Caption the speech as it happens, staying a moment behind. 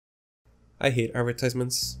I hate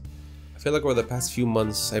advertisements. I feel like over the past few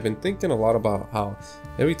months, I've been thinking a lot about how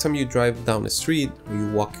every time you drive down the street or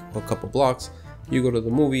you walk a couple blocks, you go to the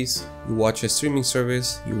movies, you watch a streaming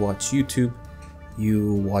service, you watch YouTube,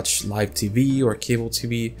 you watch live TV or cable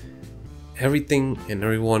TV, everything and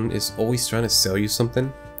everyone is always trying to sell you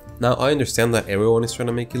something. Now, I understand that everyone is trying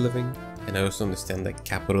to make a living, and I also understand that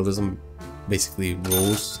capitalism basically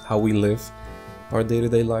rules how we live our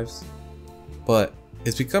day-to-day lives, but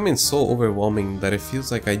it's becoming so overwhelming that it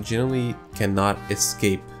feels like I genuinely cannot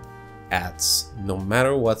escape ads. No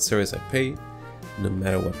matter what service I pay, no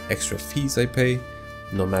matter what extra fees I pay,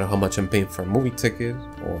 no matter how much I'm paying for a movie ticket,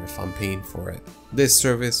 or if I'm paying for this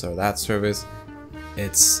service or that service,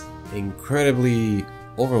 it's incredibly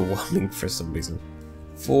overwhelming for some reason.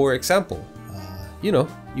 For example, you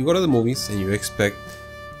go to the movies and you expect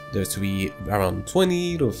there to be around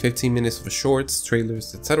 20 to 15 minutes of shorts,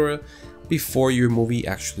 trailers, etc. before your movie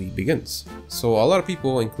actually begins. So a lot of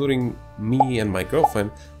people, including me and my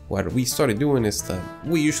girlfriend, what we started doing is that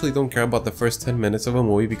we usually don't care about the first 10 minutes of a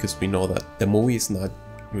movie because we know that the movie is not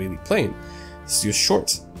really playing. It's just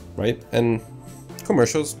shorts, right? And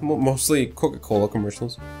commercials, mostly Coca-Cola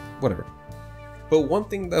commercials, whatever. But one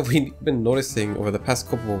thing that we've been noticing over the past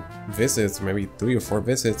couple visits, maybe 3 or 4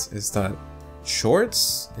 visits, is that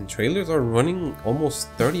shorts and trailers are running almost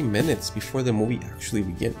 30 minutes before the movie actually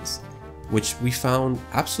begins, which we found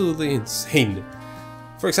absolutely insane.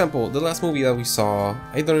 For example, the last movie that we saw,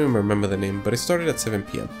 I don't even remember the name, but it started at 7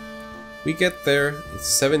 p.m. We get there,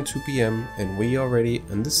 it's 7:02 p.m. and we already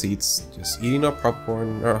in the seats, just eating our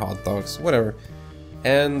popcorn, our hot dogs, whatever.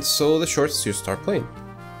 And so the shorts just start playing.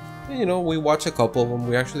 And, we watch a couple of them,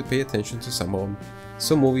 we actually pay attention to some of them,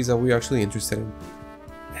 some movies that we're actually interested in.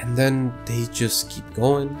 And then they just keep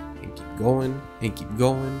going, and keep going, and keep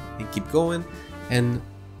going, and keep going. And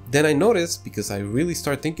then I noticed, because I really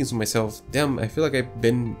start thinking to myself, damn, I feel like I've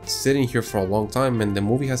been sitting here for a long time and the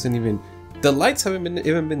movie hasn't even, the lights haven't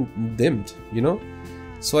even been dimmed,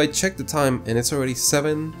 So I checked the time and it's already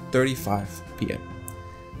 7:35 p.m.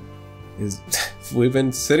 We've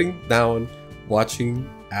been sitting down watching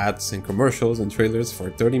ads and commercials and trailers for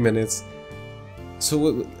 30 minutes.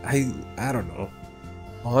 So I don't know.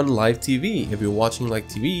 On live TV, if you're watching live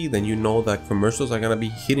TV, then you know that commercials are gonna be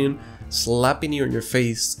hitting, slapping you in your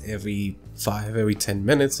face every 10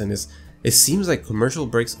 minutes, and it seems like commercial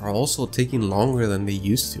breaks are also taking longer than they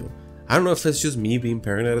used to. I don't know if it's just me being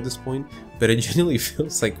paranoid at this point, but it genuinely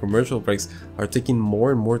feels like commercial breaks are taking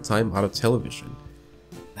more and more time out of television.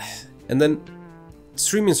 And then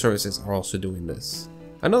streaming services are also doing this.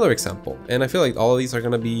 Another example, and I feel like all of these are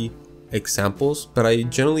gonna be examples, but I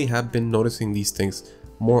generally have been noticing these things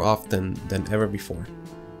more often than ever before.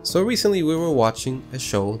 So recently we were watching a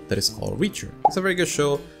show that is called Reacher. It's a very good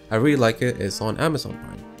show, I really like it, it's on Amazon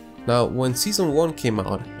Prime. Now when season 1 came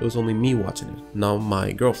out, it was only me watching it, not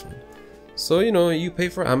my girlfriend. So you pay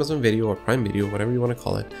for Amazon Video or Prime Video, whatever you want to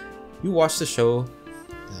call it. You watch the show,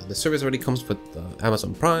 the service already comes with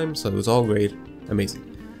Amazon Prime, so it was all great, amazing.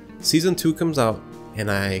 Season 2 comes out, and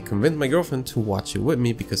I convinced my girlfriend to watch it with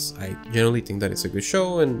me because I generally think that it's a good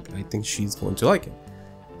show and I think she's going to like it.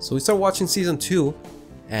 So we start watching season 2,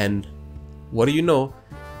 and what do you know,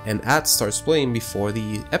 an ad starts playing before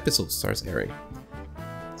the episode starts airing.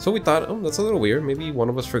 So we thought, oh, that's a little weird, maybe one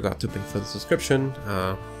of us forgot to pay for the subscription,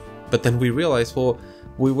 but then we realized, well,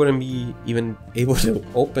 we wouldn't be even able to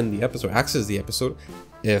open the episode, access the episode,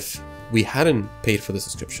 if we hadn't paid for the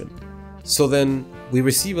subscription. So then we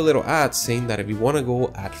receive a little ad saying that if you want to go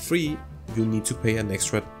ad free, you need to pay an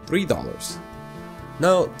extra $3.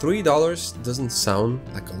 Now, $3 doesn't sound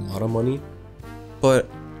like a lot of money, but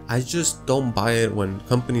I just don't buy it when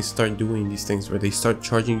companies start doing these things where they start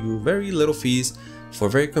charging you very little fees for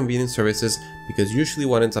very convenient services, because usually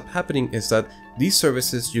what ends up happening is that these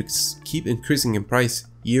services you keep increasing in price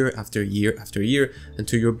year after year after year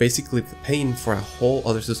until you're basically paying for a whole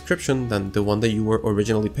other subscription than the one that you were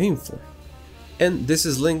originally paying for. And this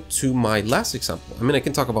is linked to my last example. I mean, I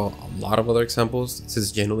can talk about a lot of other examples. This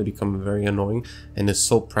has generally become very annoying and is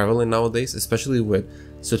so prevalent nowadays, especially with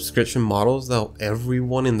subscription models that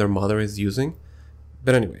everyone and their mother is using.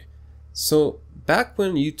 But anyway, so back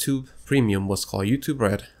when YouTube Premium was called YouTube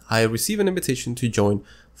Red, I received an invitation to join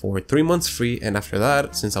for 3 months free, and after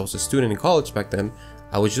that, since I was a student in college back then,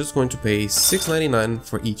 I was just going to pay $6.99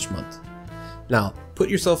 for each month. Now, put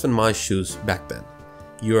yourself in my shoes back then.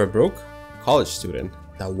 You're a broke college student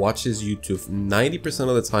that watches YouTube 90%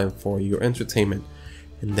 of the time for your entertainment,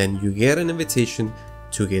 and then you get an invitation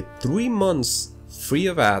to get 3 months free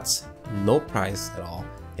of ads, no price at all,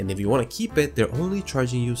 and if you want to keep it, they're only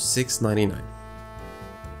charging you $6.99.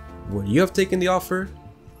 Would you have taken the offer?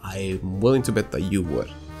 I'm willing to bet that you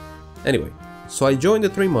would. Anyway, so I joined the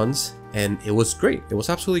 3 months and it was great. It was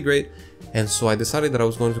absolutely great. And so I decided that I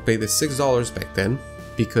was going to pay the $6 back then,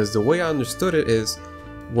 because the way I understood it is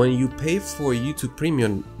when you pay for YouTube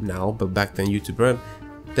Premium now, but back then YouTube Red,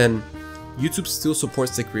 then YouTube still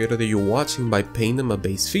supports the creator that you're watching by paying them a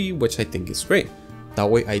base fee, which I think is great. That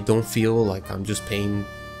way I don't feel like I'm just paying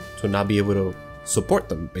to not be able to support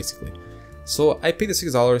them, basically. So I paid the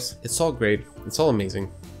 $6, it's all great, it's all amazing.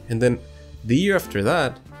 And then the year after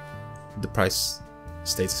that, the price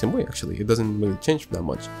stays the same way actually, it doesn't really change that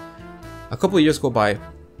much. A couple of years go by,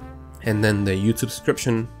 and then the YouTube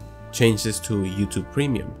subscription changes to YouTube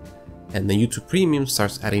Premium. And the YouTube Premium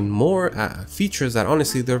starts adding more features that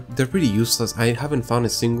honestly they're pretty useless. I haven't found a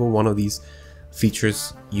single one of these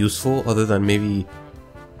features useful other than maybe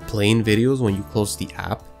playing videos when you close the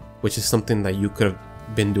app, which is something that you could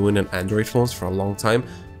have been doing on Android phones for a long time,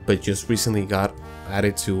 but just recently got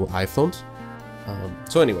added to iPhones.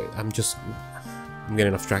 So anyway, I'm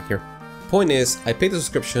getting off track here. Point is, I paid the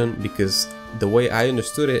subscription because the way I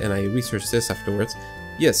understood it, and I researched this afterwards,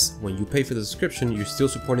 yes, when you pay for the subscription, you're still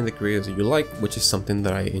supporting the creators that you like, which is something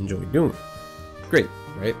that I enjoy doing. Great,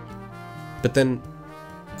 right? But then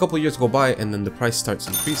a couple of years go by and then the price starts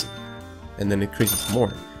increasing, and then increases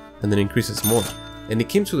more, and then increases more. And it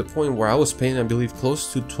came to the point where I was paying, I believe,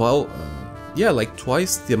 close to like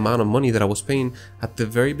twice the amount of money that I was paying at the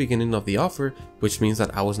very beginning of the offer, which means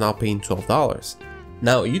that I was now paying $12.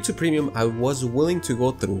 Now, YouTube Premium, I was willing to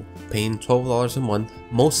go through paying $12 a month,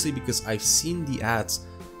 mostly because I've seen the ads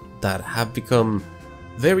that have become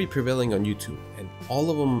very prevailing on YouTube, and all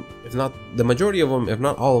of them, if not the majority of them, if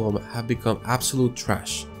not all of them, have become absolute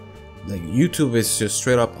trash. Like, YouTube is just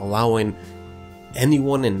straight up allowing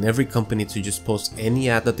anyone and every company to just post any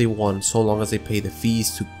ad that they want, so long as they pay the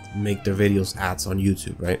fees to make their videos ads on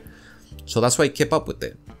YouTube, right? So that's why I kept up with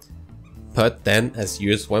it. But then as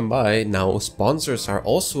years went by, now sponsors are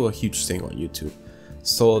also a huge thing on YouTube.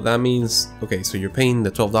 So that means, okay, so you're paying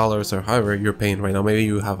the $12 or however you're paying right now. Maybe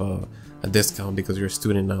you have a discount because you're a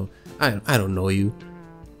student now. I don't know you.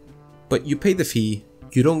 But you pay the fee,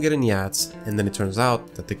 you don't get any ads, and then it turns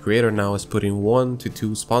out that the creator now is putting 1 to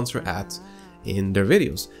 2 sponsor ads in their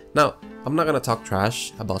videos. Now, I'm not gonna talk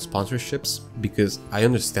trash about sponsorships because I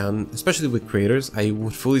understand, especially with creators, I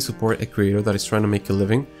would fully support a creator that is trying to make a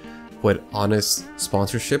living with honest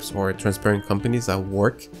sponsorships or transparent companies that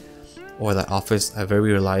work or that offers a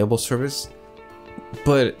very reliable service.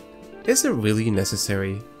 But is it really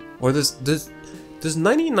necessary? Or does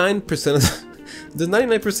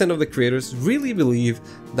 99% of the creators really believe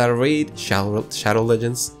that Raid Shadow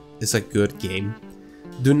Legends is a good game?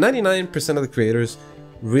 Do 99% of the creators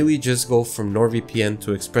really just go from NordVPN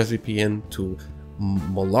to ExpressVPN to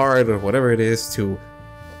Mollard or whatever it is to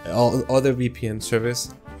all other VPN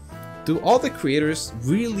service? Do all the creators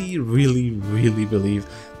really believe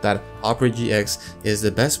that Opera GX is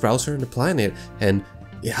the best browser on the planet and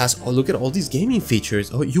it has, oh, look at all these gaming features.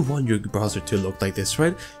 Oh, you want your browser to look like this,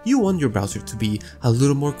 right? You want your browser to be a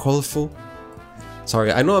little more colorful?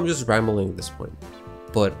 Sorry, I know I'm just rambling at this point,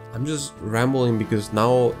 but I'm just rambling because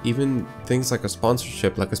now even things like a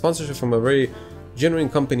sponsorship from a very genuine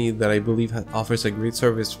company that I believe offers a great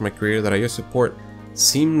service for my creator that I just support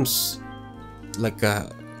seems like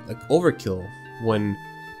overkill when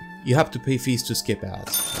you have to pay fees to skip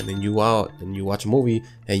ads, and then you go out and you watch a movie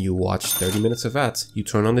and you watch 30 minutes of ads. You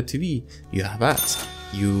turn on the TV, you have ads.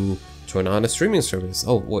 You turn on a streaming service,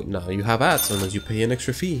 oh what, now you have ads unless you pay an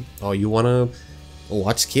extra fee. Oh, you want to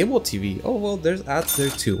watch cable TV, oh well, there's ads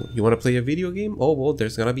there too. You want to play a video game, oh well,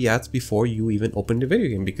 there's gonna be ads before you even open the video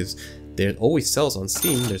game because there's always sales on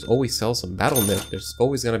Steam, there's always sales on Battle.net, there's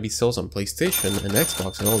always gonna be sales on PlayStation and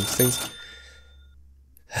Xbox and all these things.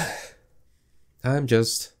 I'm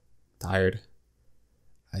just tired.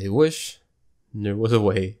 I wish there was a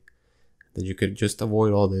way that you could just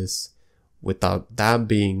avoid all this without that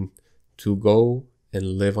being to go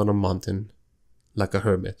and live on a mountain like a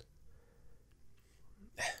hermit.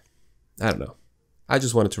 I don't know. I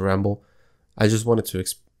just wanted to ramble. I just wanted to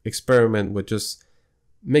experiment with just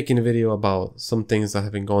making a video about some things that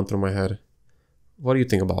have been going through my head. What do you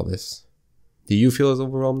think about this? Do you feel as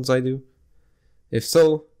overwhelmed as I do? If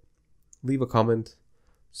so, leave a comment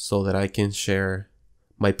so that I can share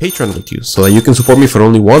my Patreon with you, so that you can support me for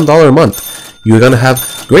only $1 a month. You're gonna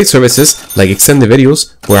have great services like extended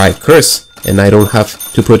videos where I curse and I don't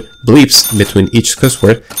have to put bleeps between each curse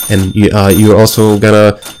word, and you're also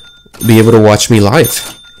gonna be able to watch me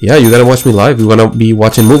live. Yeah, you're gonna watch me live. You're gonna be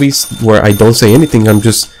watching movies where I don't say anything. I'm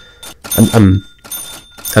just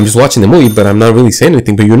watching the movie, but I'm not really saying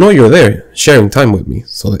anything. But you know you're there, sharing time with me.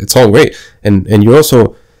 So it's all great. And you're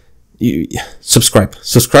also subscribe,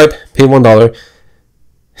 pay $1.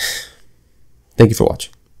 Thank you for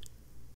watching.